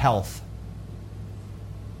 and his health.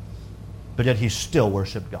 But yet he still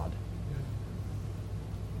worshiped God.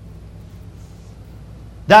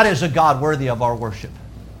 That is a God worthy of our worship.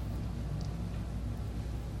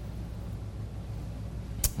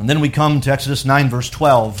 And then we come to Exodus 9, verse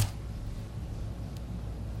 12.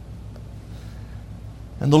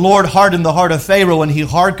 And the Lord hardened the heart of Pharaoh, and he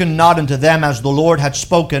hearkened not unto them as the Lord had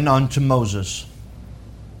spoken unto Moses.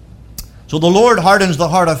 So the Lord hardens the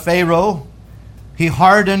heart of Pharaoh. He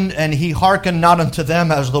hardened and he hearkened not unto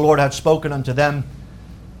them as the Lord had spoken unto them.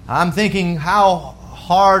 I'm thinking, how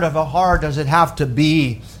hard of a heart does it have to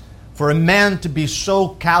be for a man to be so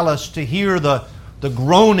callous to hear the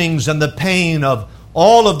groanings and the pain of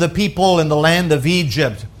all of the people in the land of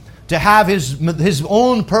Egypt, to have his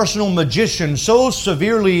own personal magician so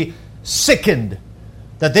severely sickened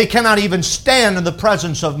that they cannot even stand in the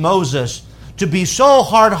presence of Moses, to be so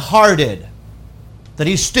hard-hearted that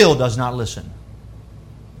he still does not listen.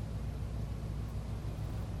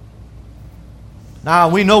 Now,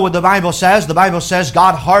 we know what the Bible says. The Bible says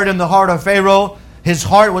God hardened the heart of Pharaoh. His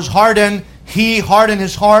heart was hardened. He hardened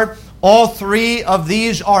his heart. All three of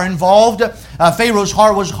these are involved. Pharaoh's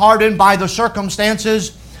heart was hardened by the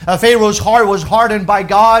circumstances. Pharaoh's heart was hardened by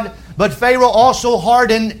God. But Pharaoh also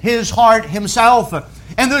hardened his heart himself.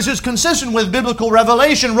 And this is consistent with biblical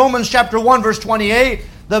revelation. Romans chapter 1, verse 28.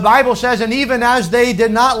 The Bible says, and even as they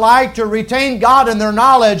did not like to retain God in their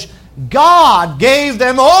knowledge, God gave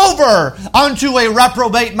them over unto a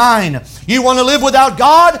reprobate mind. You want to live without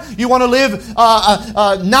God? You want to live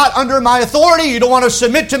not under my authority? You don't want to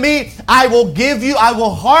submit to me? I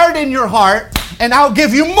will harden your heart, and I'll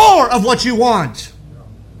give you more of what you want.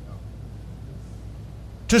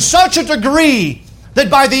 To such a degree that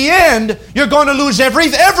by the end, you're going to lose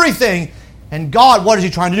everything. And God, what is He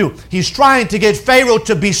trying to do? He's trying to get Pharaoh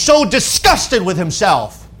to be so disgusted with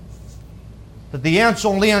himself that the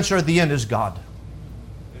only answer at the end is God.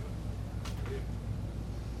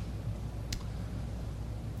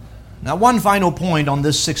 Now, one final point on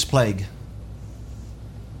this sixth plague.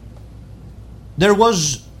 There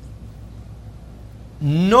was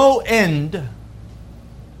no end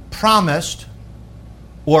promised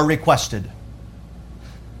or requested.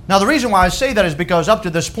 Now, the reason why I say that is because up to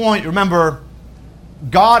this point, remember,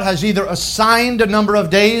 God has either assigned a number of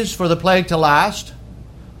days for the plague to last,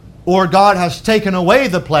 or God has taken away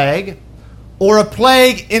the plague, or a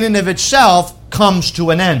plague in and of itself comes to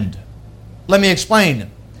an end. Let me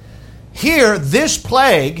explain. Here, this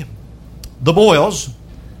plague, the boils,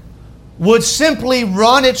 would simply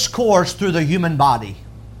run its course through the human body.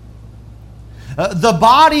 The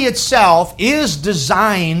body itself is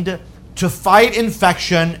designed to fight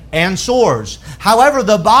infection and sores. However,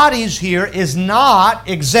 the body here is not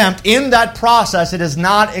exempt. In that process, it is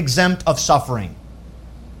not exempt of suffering.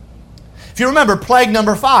 If you remember, plague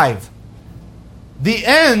number 5, the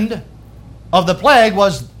end of the plague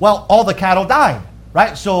was, all the cattle died,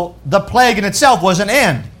 right? So the plague in itself was an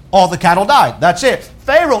end. All the cattle died. That's it.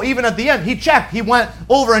 Pharaoh, even at the end, he checked. He went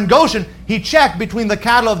over in Goshen. He checked between the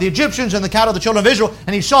cattle of the Egyptians and the cattle of the children of Israel,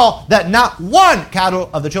 and he saw that not one cattle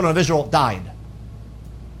of the children of Israel died.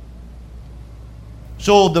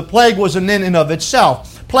 So the plague was an end in of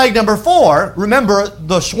itself. Plague number 4, remember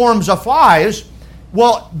the swarms of flies.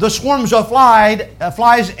 Well, the swarms of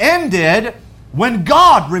flies ended when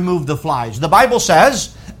God removed the flies. The Bible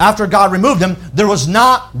says, after God removed them, there was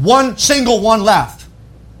not one single one left.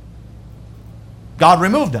 God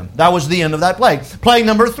removed them. That was the end of that plague. Plague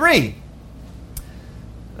number 3.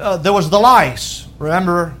 There was the lice.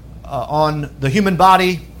 Remember, on the human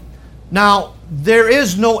body. Now, there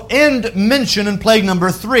is no end mention in plague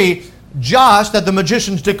number 3, just that the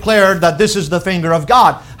magicians declared that this is the finger of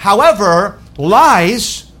God. However,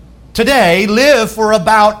 lice today live for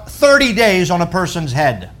about 30 days on a person's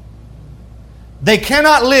head. They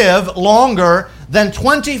cannot live longer than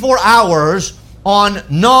 24 hours on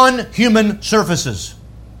non-human surfaces.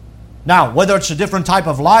 Now, whether it's a different type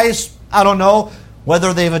of lice, I don't know.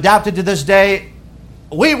 Whether they've adapted to this day,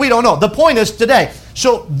 we don't know. The point is today.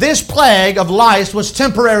 So this plague of lice was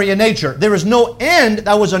temporary in nature. There is no end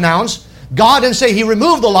that was announced. God didn't say He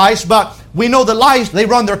removed the lice, but we know the lice, they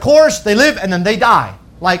run their course, they live, and then they die,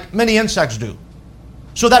 like many insects do.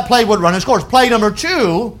 So that plague would run its course. Plague number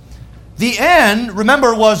 2, the end,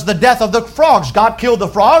 remember, was the death of the frogs. God killed the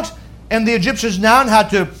frogs, and the Egyptians now had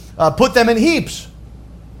to put them in heaps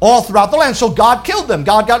all throughout the land. So God killed them.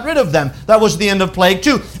 God got rid of them. That was the end of plague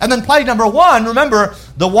 2. And then plague number 1, remember,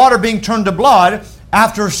 the water being turned to blood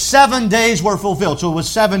after 7 days were fulfilled. So it was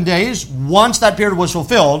 7 days. Once that period was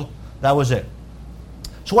fulfilled, that was it.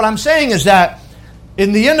 So what I'm saying is that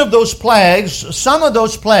in the end of those plagues, some of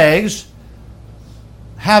those plagues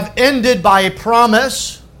have ended by a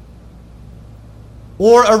promise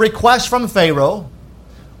or a request from Pharaoh,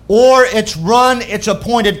 or it's run its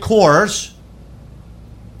appointed course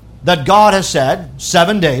that God has said,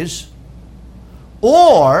 7 days,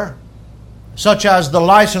 or, such as the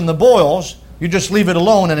lice and the boils, you just leave it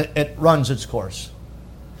alone and it runs its course.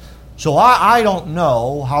 So I don't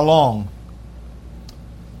know how long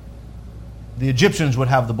the Egyptians would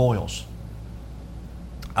have the boils.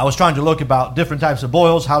 I was trying to look about different types of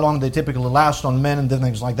boils, how long they typically last on men and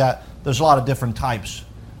things like that. There's a lot of different types,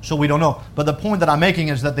 so we don't know. But the point that I'm making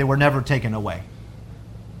is that they were never taken away.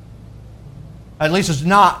 At least it's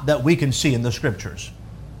not that we can see in the Scriptures.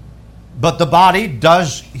 But the body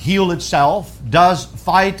does heal itself, does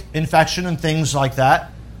fight infection and things like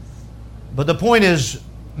that. But the point is,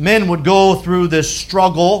 men would go through this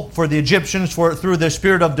struggle for the Egyptians, through the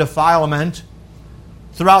spirit of defilement,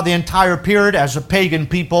 throughout the entire period as a pagan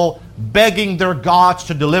people, begging their gods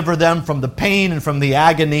to deliver them from the pain and from the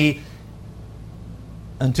agony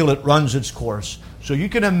until it runs its course. So you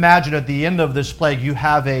can imagine at the end of this plague, you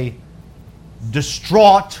have a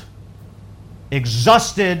distraught,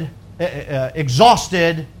 exhausted,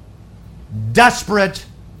 desperate,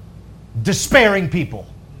 despairing people.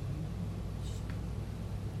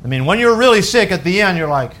 I mean, when you're really sick at the end, you're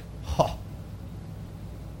like, oh,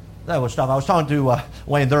 that was tough. I was talking to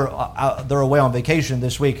Wayne. They're away on vacation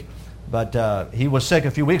this week, but he was sick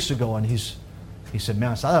a few weeks ago, and he said,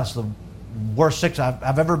 man, that's the worst sick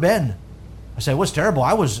I've ever been. I said, it was terrible.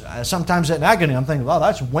 I was sometimes in agony. I'm thinking, well,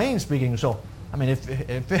 that's Wayne speaking. So, I mean,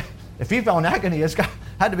 if he fell in agony, it's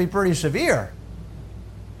had to be pretty severe.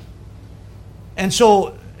 And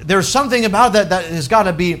so there's something about that has got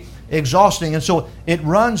to be exhausting, and so it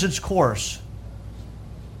runs its course.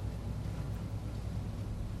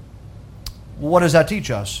 What does that teach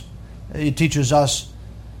us? It teaches us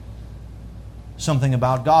something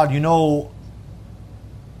about God. You know,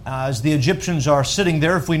 as the Egyptians are sitting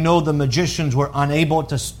there, if we know the magicians were unable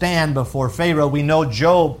to stand before Pharaoh, we know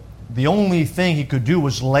Job, the only thing he could do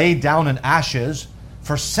was lay down in ashes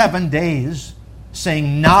for 7 days,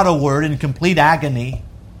 saying not a word in complete agony.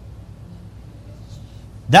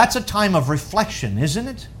 That's a time of reflection, isn't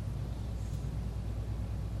it?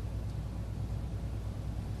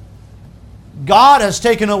 God has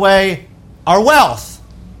taken away our wealth.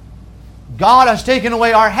 God has taken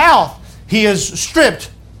away our health. He has stripped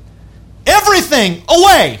everything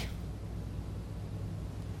away.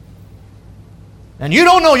 And you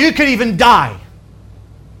don't know, you could even die.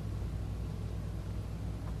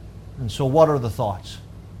 And so what are the thoughts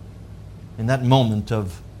in that moment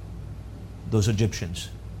of those Egyptians?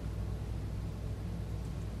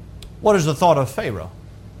 What is the thought of Pharaoh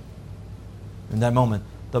in that moment?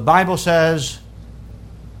 The Bible says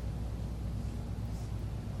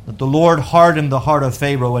that the Lord hardened the heart of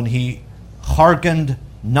Pharaoh, and he hearkened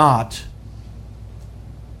not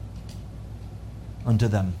unto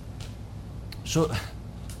them. So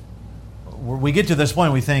we get to this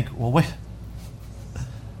point, we think, well, wait,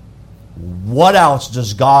 what else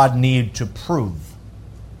does God need to prove?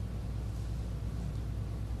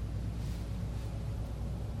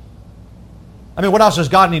 I mean, what else does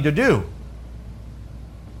God need to do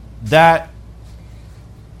that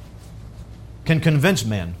can convince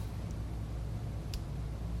man?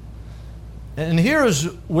 And here's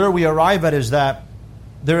where we arrive at, is that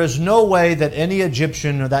there is no way that any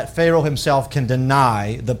Egyptian or that Pharaoh himself can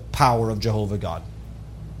deny the power of Jehovah God.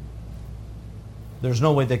 There's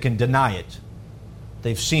no way they can deny it.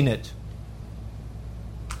 They've seen it.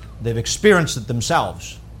 They've experienced it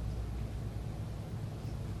themselves.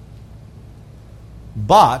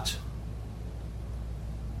 But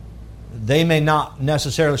they may not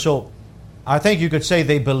necessarily. So I think you could say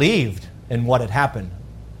they believed in what had happened.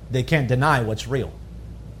 They can't deny what's real.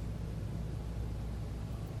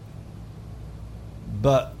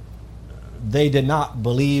 But they did not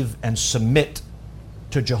believe and submit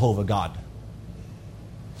to Jehovah God.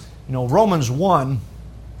 Romans 1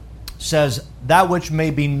 says, that which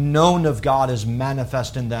may be known of God is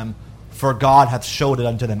manifest in them, for God hath showed it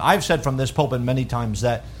unto them. I've said from this pulpit many times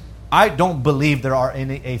that I don't believe there are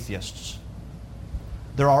any atheists.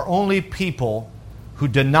 There are only people who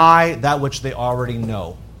deny that which they already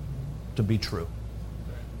know to be true.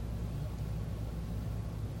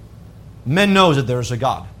 Men know that there is a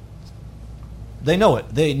God. They know it.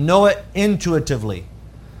 They know it intuitively.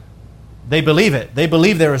 They believe it. They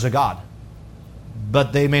believe there is a God.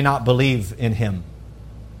 But they may not believe in Him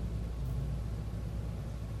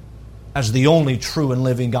as the only true and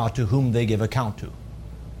living God to whom they give account to.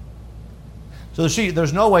 So you see,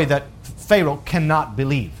 there's no way that Pharaoh cannot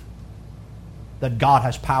believe that God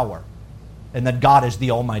has power and that God is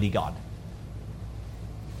the Almighty God.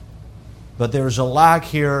 But there's a lack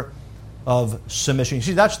here of submission. You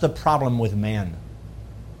see, that's the problem with man.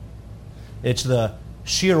 It's the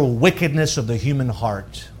sheer wickedness of the human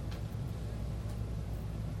heart.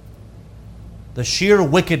 The sheer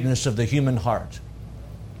wickedness of the human heart.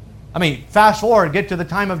 I mean, fast forward, get to the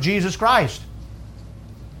time of Jesus Christ.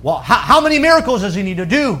 Well, how many miracles does He need to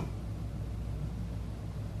do?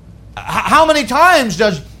 How many times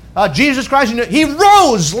does Jesus Christ... He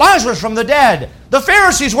rose Lazarus from the dead. The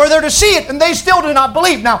Pharisees were there to see it, and they still did not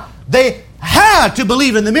believe. Now, they had to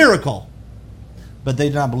believe in the miracle, but they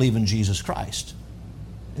did not believe in Jesus Christ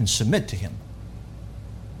and submit to Him.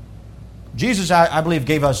 Jesus, I believe,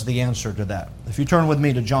 gave us the answer to that. If you turn with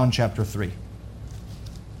me to John chapter 3.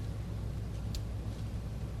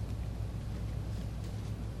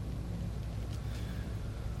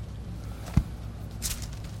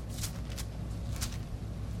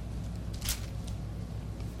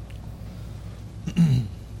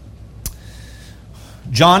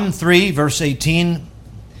 John 3, verse 18,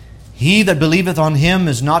 He that believeth on Him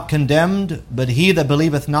is not condemned, but he that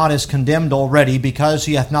believeth not is condemned already, because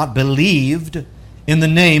he hath not believed in the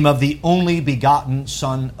name of the only begotten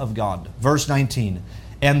Son of God. Verse 19,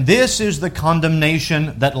 And this is the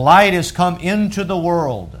condemnation, that light is come into the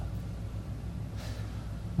world.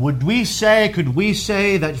 Could we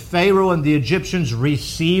say that Pharaoh and the Egyptians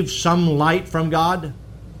received some light from God?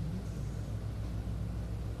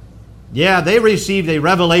 Yeah, they received a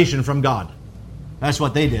revelation from God. That's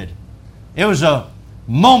what they did. It was a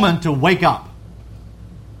moment to wake up.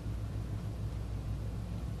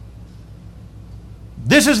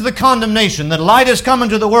 This is the condemnation, that light has come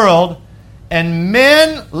into the world, and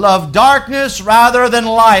men love darkness rather than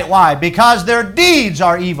light. Why? Because their deeds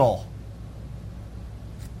are evil.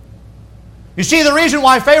 You see, the reason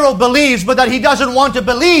why Pharaoh believes, but that he doesn't want to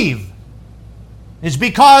believe, is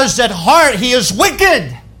because at heart he is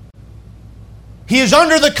wicked. He is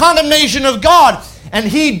under the condemnation of God, and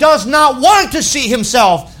he does not want to see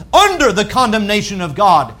himself under the condemnation of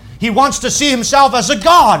God. He wants to see himself as a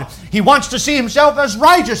God. He wants to see himself as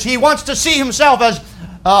righteous. He wants to see himself as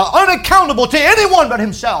unaccountable to anyone but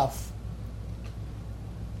himself.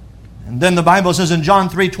 And then the Bible says in John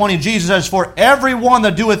 3:20, Jesus says, For everyone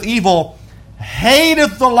that doeth evil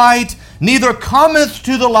hateth the light, neither cometh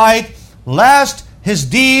to the light, lest his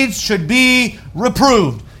deeds should be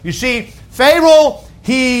reproved. You see, Pharaoh,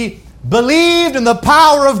 he believed in the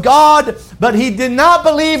power of God, but he did not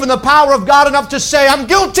believe in the power of God enough to say, I'm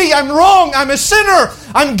guilty, I'm wrong, I'm a sinner,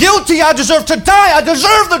 I'm guilty, I deserve to die, I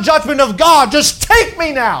deserve the judgment of God, just take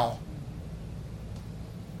me now.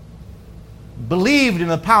 Believed in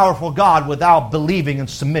a powerful God without believing and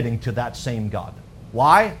submitting to that same God.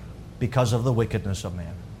 Why? Because of the wickedness of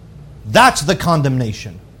man. That's the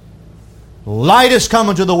condemnation. Light has come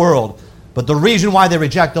into the world. But the reason why they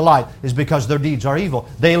reject the light is because their deeds are evil.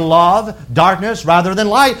 They love darkness rather than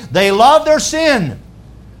light. They love their sin.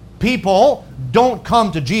 People don't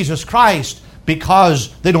come to Jesus Christ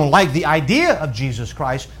because they don't like the idea of Jesus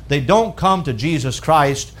Christ. They don't come to Jesus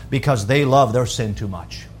Christ because they love their sin too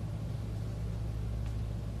much.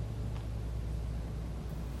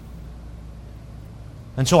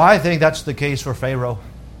 And so I think that's the case for Pharaoh.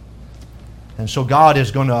 And so God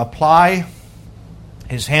is going to apply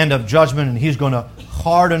His hand of judgment, and He's going to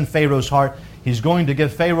harden Pharaoh's heart. He's going to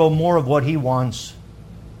give Pharaoh more of what he wants.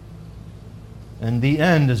 And the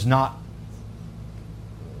end is not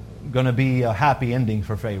going to be a happy ending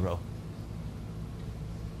for Pharaoh.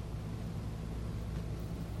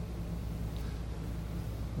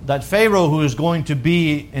 That Pharaoh, who is going to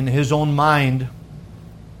be in his own mind,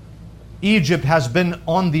 Egypt has been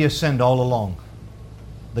on the ascent all along.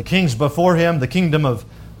 The kings before him, the kingdom of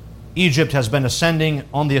Egypt has been ascending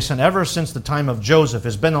on the ascent ever since the time of Joseph,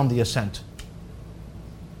 has been on the ascent.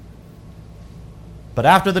 But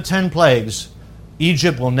after the 10 plagues,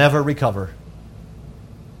 Egypt will never recover.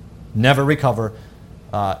 Never recover.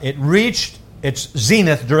 It reached its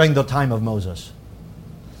zenith during the time of Moses.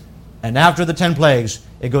 And after the 10 plagues,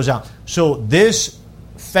 it goes out. So this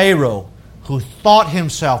Pharaoh, who thought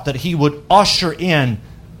himself that he would usher in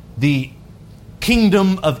the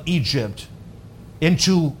kingdom of Egypt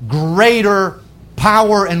into greater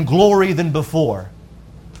power and glory than before,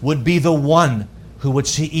 would be the one who would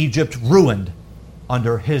see Egypt ruined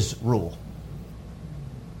under his rule.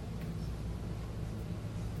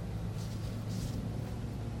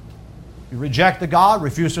 You reject the God,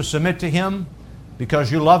 refuse to submit to Him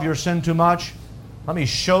because you love your sin too much. Let me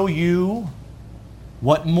show you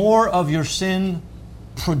what more of your sin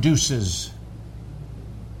produces.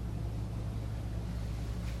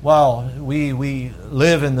 Well, we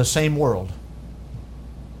live in the same world.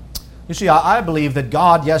 You see, I believe that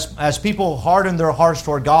God, yes, as people harden their hearts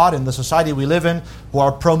toward God in the society we live in, who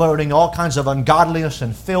are promoting all kinds of ungodliness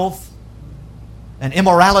and filth and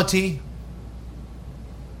immorality,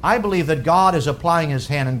 I believe that God is applying His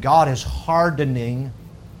hand and God is hardening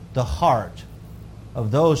the heart of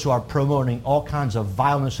those who are promoting all kinds of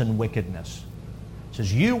violence and wickedness. He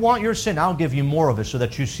says, you want your sin, I'll give you more of it so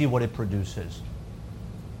that you see what it produces.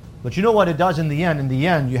 But you know what it does in the end? In the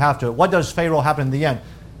end, you have to... What does Pharaoh happen in the end?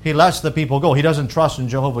 He lets the people go. He doesn't trust in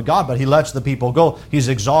Jehovah God, but he lets the people go. He's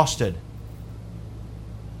exhausted.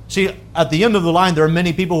 See, at the end of the line, there are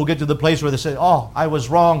many people who get to the place where they say, oh, I was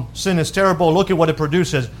wrong. Sin is terrible. Look at what it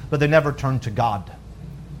produces. But they never turn to God.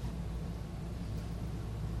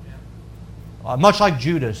 Much like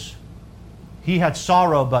Judas, he had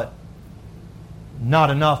sorrow, but not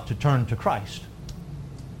enough to turn to Christ.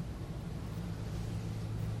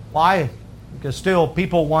 Why? Because still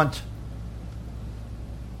people want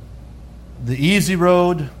the easy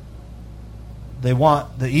road. They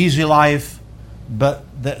want the easy life, but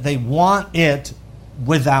they want it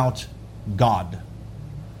without God.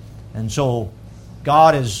 And so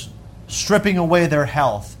God is stripping away their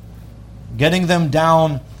health, getting them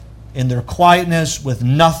down in their quietness with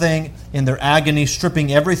nothing, in their agony,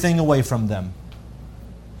 stripping everything away from them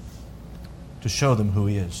to show them who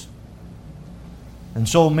He is. And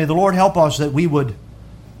so may the Lord help us that we would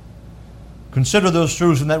consider those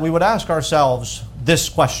truths and that we would ask ourselves this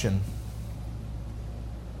question.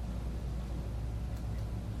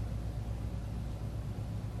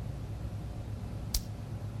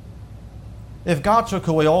 If God took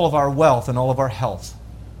away all of our wealth and all of our health,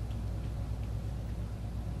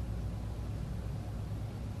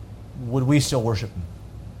 would we still worship Him?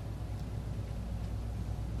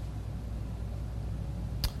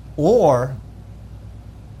 Or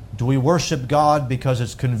do we worship God because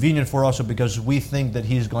it's convenient for us or because we think that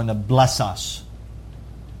He's going to bless us?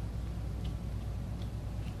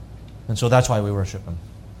 And so that's why we worship Him.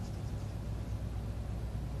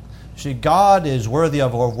 See, God is worthy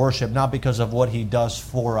of our worship not because of what He does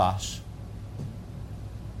for us.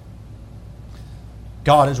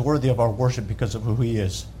 God is worthy of our worship because of who He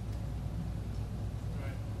is.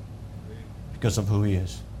 Because of who He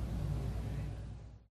is.